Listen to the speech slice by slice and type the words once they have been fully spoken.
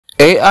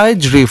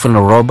AI-driven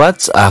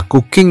robots are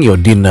cooking your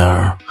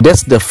dinner.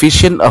 That's the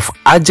vision of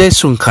Ajay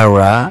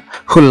Sunkara,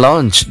 who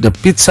launched the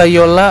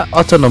Pizzaiola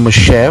Autonomous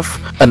Chef,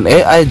 an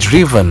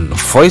AI-driven,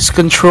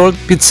 voice-controlled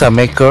pizza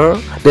maker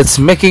that's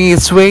making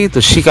its way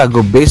to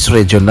Chicago-based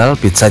regional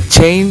pizza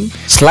chain,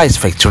 Slice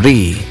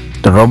Factory.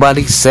 The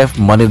robotic chef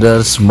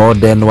monitors more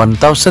than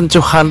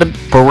 1,200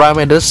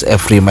 parameters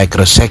every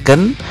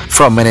microsecond,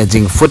 from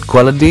managing food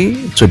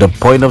quality to the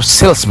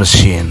point-of-sales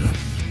machine.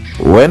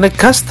 When a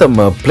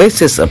customer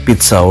places a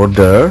pizza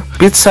order,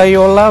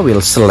 Pizzaiola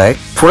will select,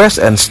 press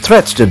and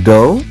stretch the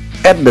dough,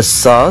 add the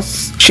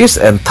sauce, cheese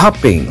and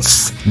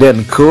toppings,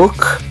 then cook,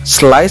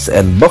 slice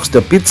and box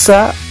the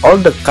pizza or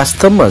the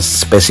customer's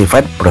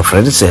specified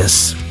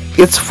preferences.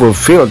 It's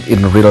fulfilled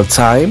in real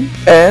time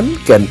and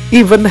can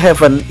even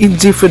have an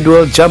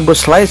individual jumbo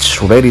slice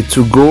ready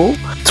to go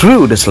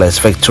through the Slice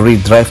Factory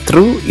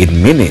drive-thru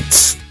in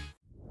minutes.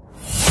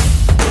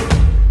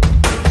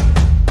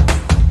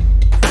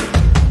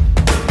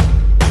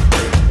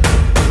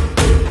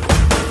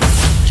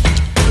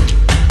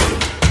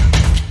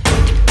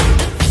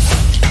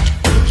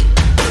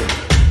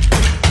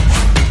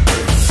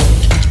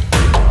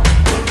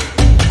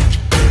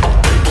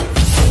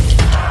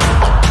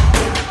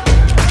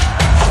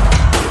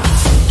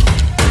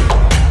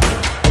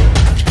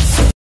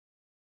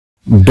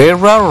 There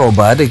are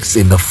robotics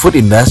in the food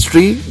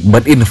industry,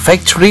 but in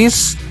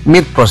factories,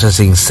 meat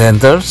processing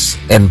centers,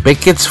 and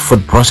packaged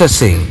food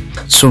processing,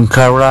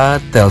 Sunkara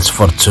tells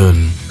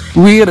Fortune.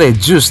 We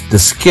reduced the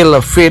scale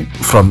of it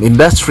from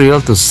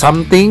industrial to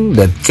something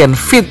that can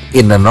fit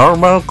in a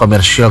normal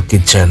commercial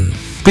kitchen.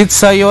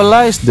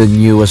 Pizzaiola is the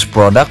newest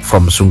product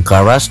from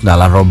Sunkara's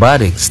Nala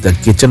Robotics, the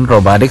kitchen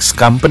robotics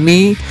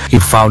company he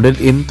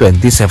founded in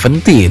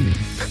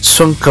 2017.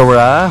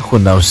 Sunkara, who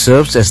now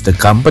serves as the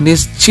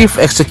company's chief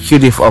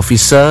executive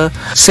officer,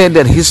 said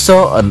that he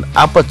saw an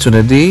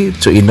opportunity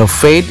to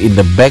innovate in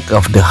the back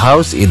of the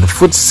house in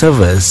food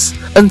service.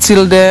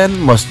 Until then,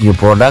 most new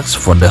products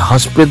for the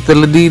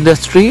hospitality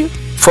industry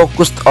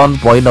focused on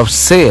point of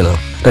sale,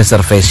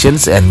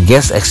 reservations, and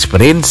guest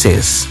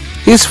experiences.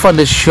 His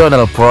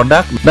foundational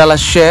product, Nala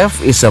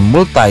Chef, is a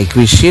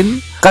multi-cuisine,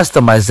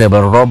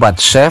 customizable robot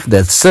chef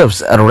that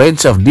serves a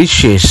range of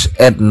dishes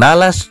at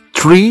Nala's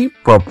 3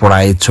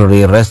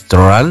 proprietary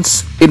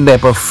restaurants in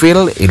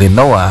Naperville,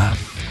 Illinois.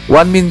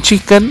 One Min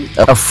Chicken,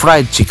 a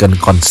fried chicken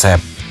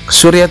concept,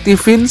 Surya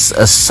Tiffins,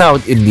 a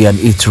South Indian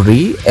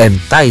eatery, and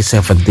Thai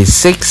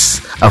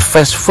 76, a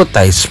fast food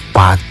Thai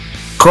spot.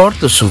 Core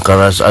to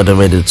Sunkara's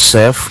automated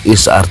chef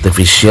is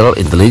artificial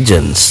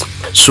intelligence.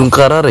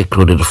 Sunkara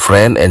recruited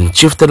friend and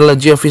chief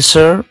technology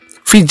officer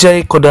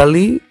Vijay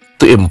Kodali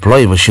to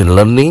employ machine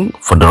learning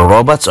for the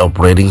robot's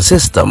operating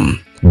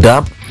system,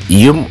 dubbed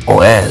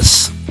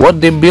OS. What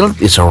they built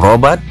is a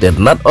robot that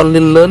not only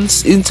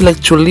learns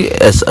intellectually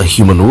as a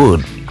human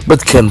would,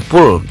 but can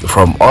pull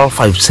from all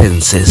 5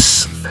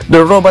 senses.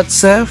 The robot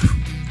chef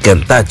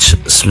can touch,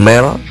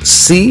 smell,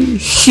 see,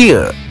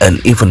 hear,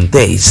 and even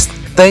taste,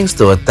 thanks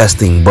to a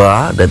testing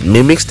bar that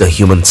mimics the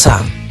human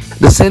tongue.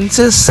 The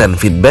senses send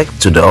feedback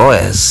to the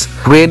OS,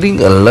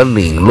 creating a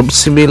learning loop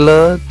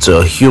similar to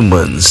a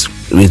human's,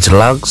 which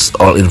logs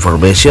all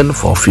information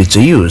for future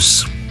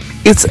use.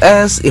 It's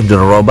as if the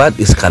robot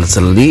is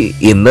constantly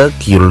in a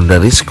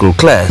culinary school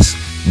class,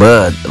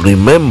 but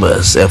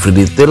remembers every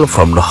detail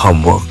from the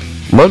homework.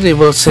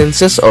 Multiple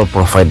senses all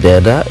provide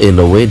data in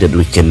a way that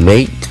we can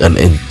make an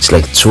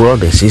intellectual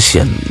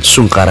decision,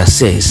 Sunkara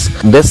says.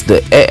 That's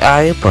the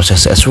AI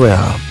process as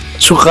well.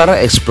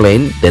 Sunkara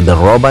explained that the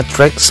robot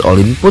tracks all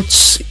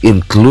inputs,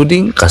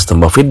 including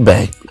customer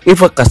feedback.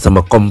 If a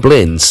customer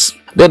complains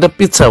that the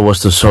pizza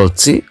was too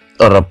salty,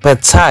 or a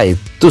pad thai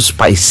too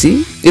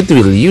spicy, it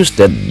will use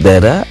that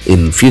data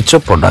in future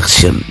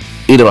production.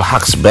 It all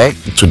harks back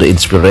to the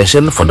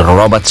inspiration for the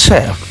robot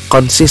chef,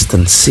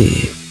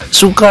 consistency.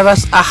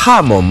 Sunkara's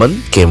aha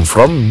moment came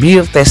from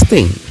beer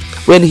testing,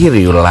 when he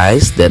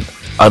realized that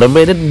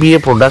automated beer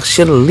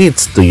production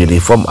leads to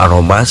uniform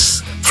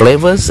aromas,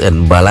 flavors,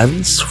 and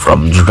balance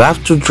from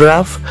draft to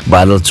draft,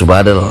 bottle to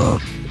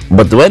bottle.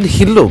 But when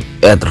he looked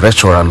at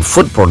restaurant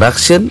food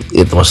production,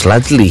 it was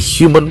largely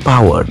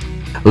human-powered,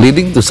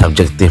 leading to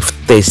subjective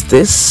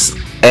tastes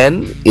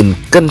and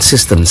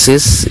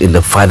inconsistencies in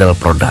the final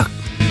product.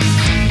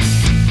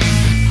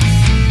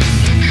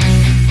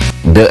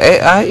 The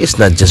AI is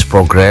not just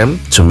programmed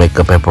to make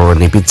a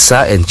pepperoni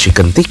pizza and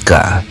chicken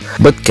tikka,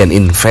 but can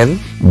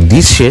invent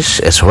dishes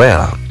as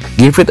well.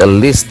 Give it a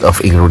list of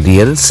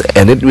ingredients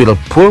and it will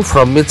pull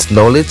from its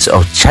knowledge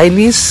of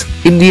Chinese,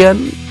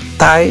 Indian,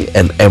 Thai,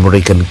 and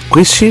American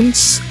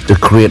cuisines to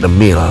create a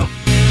meal.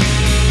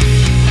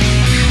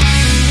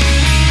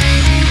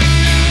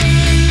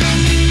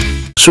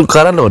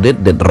 Sunkara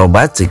noted that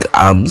robotic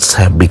arms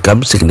have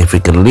become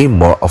significantly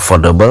more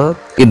affordable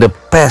in the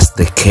past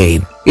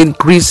decade,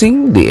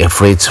 increasing the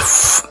average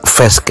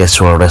fast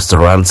casual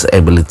restaurant's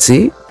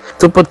ability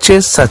to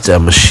purchase such a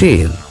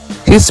machine.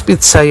 His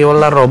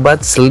Pizzaiola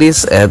robots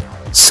list at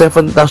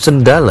 $7,000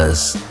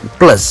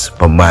 plus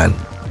per month,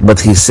 but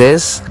he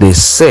says they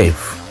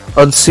save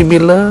on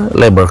similar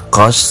labor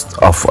costs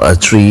of a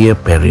 3-year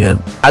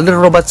period. Other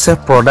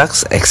robot-safe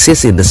products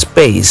exist in the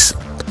space,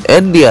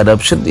 and the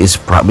adoption is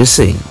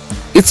promising.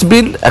 It's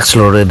been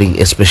accelerating,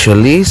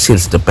 especially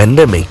since the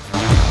pandemic.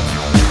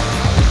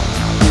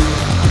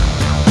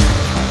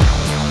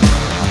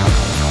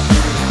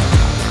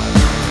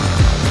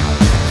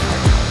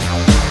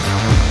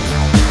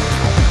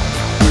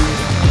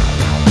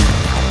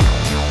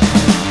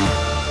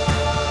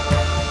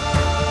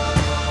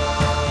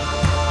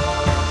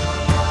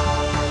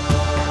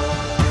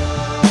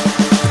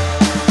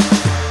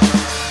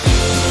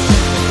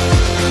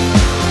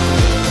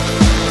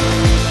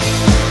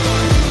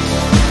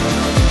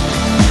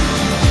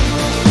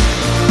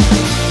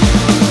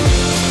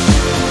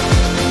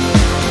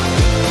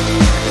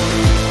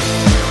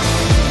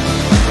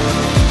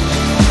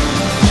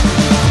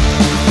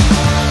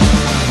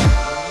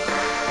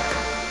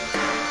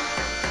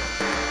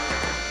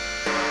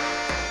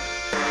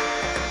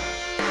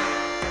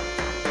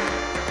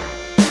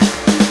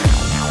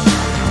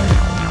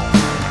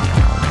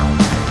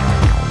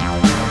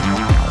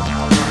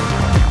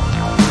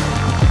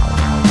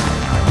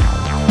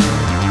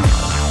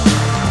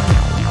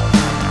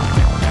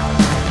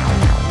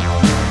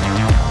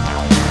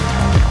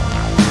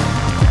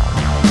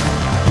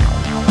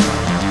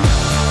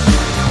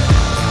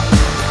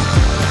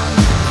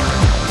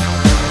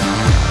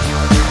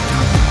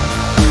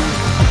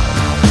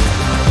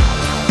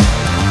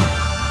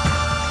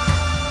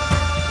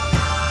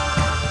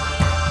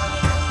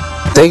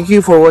 Thank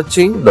you for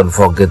watching. Don't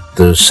forget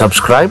to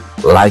subscribe,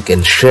 like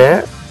and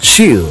share.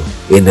 See you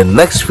in the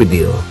next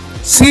video.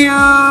 See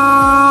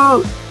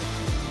you!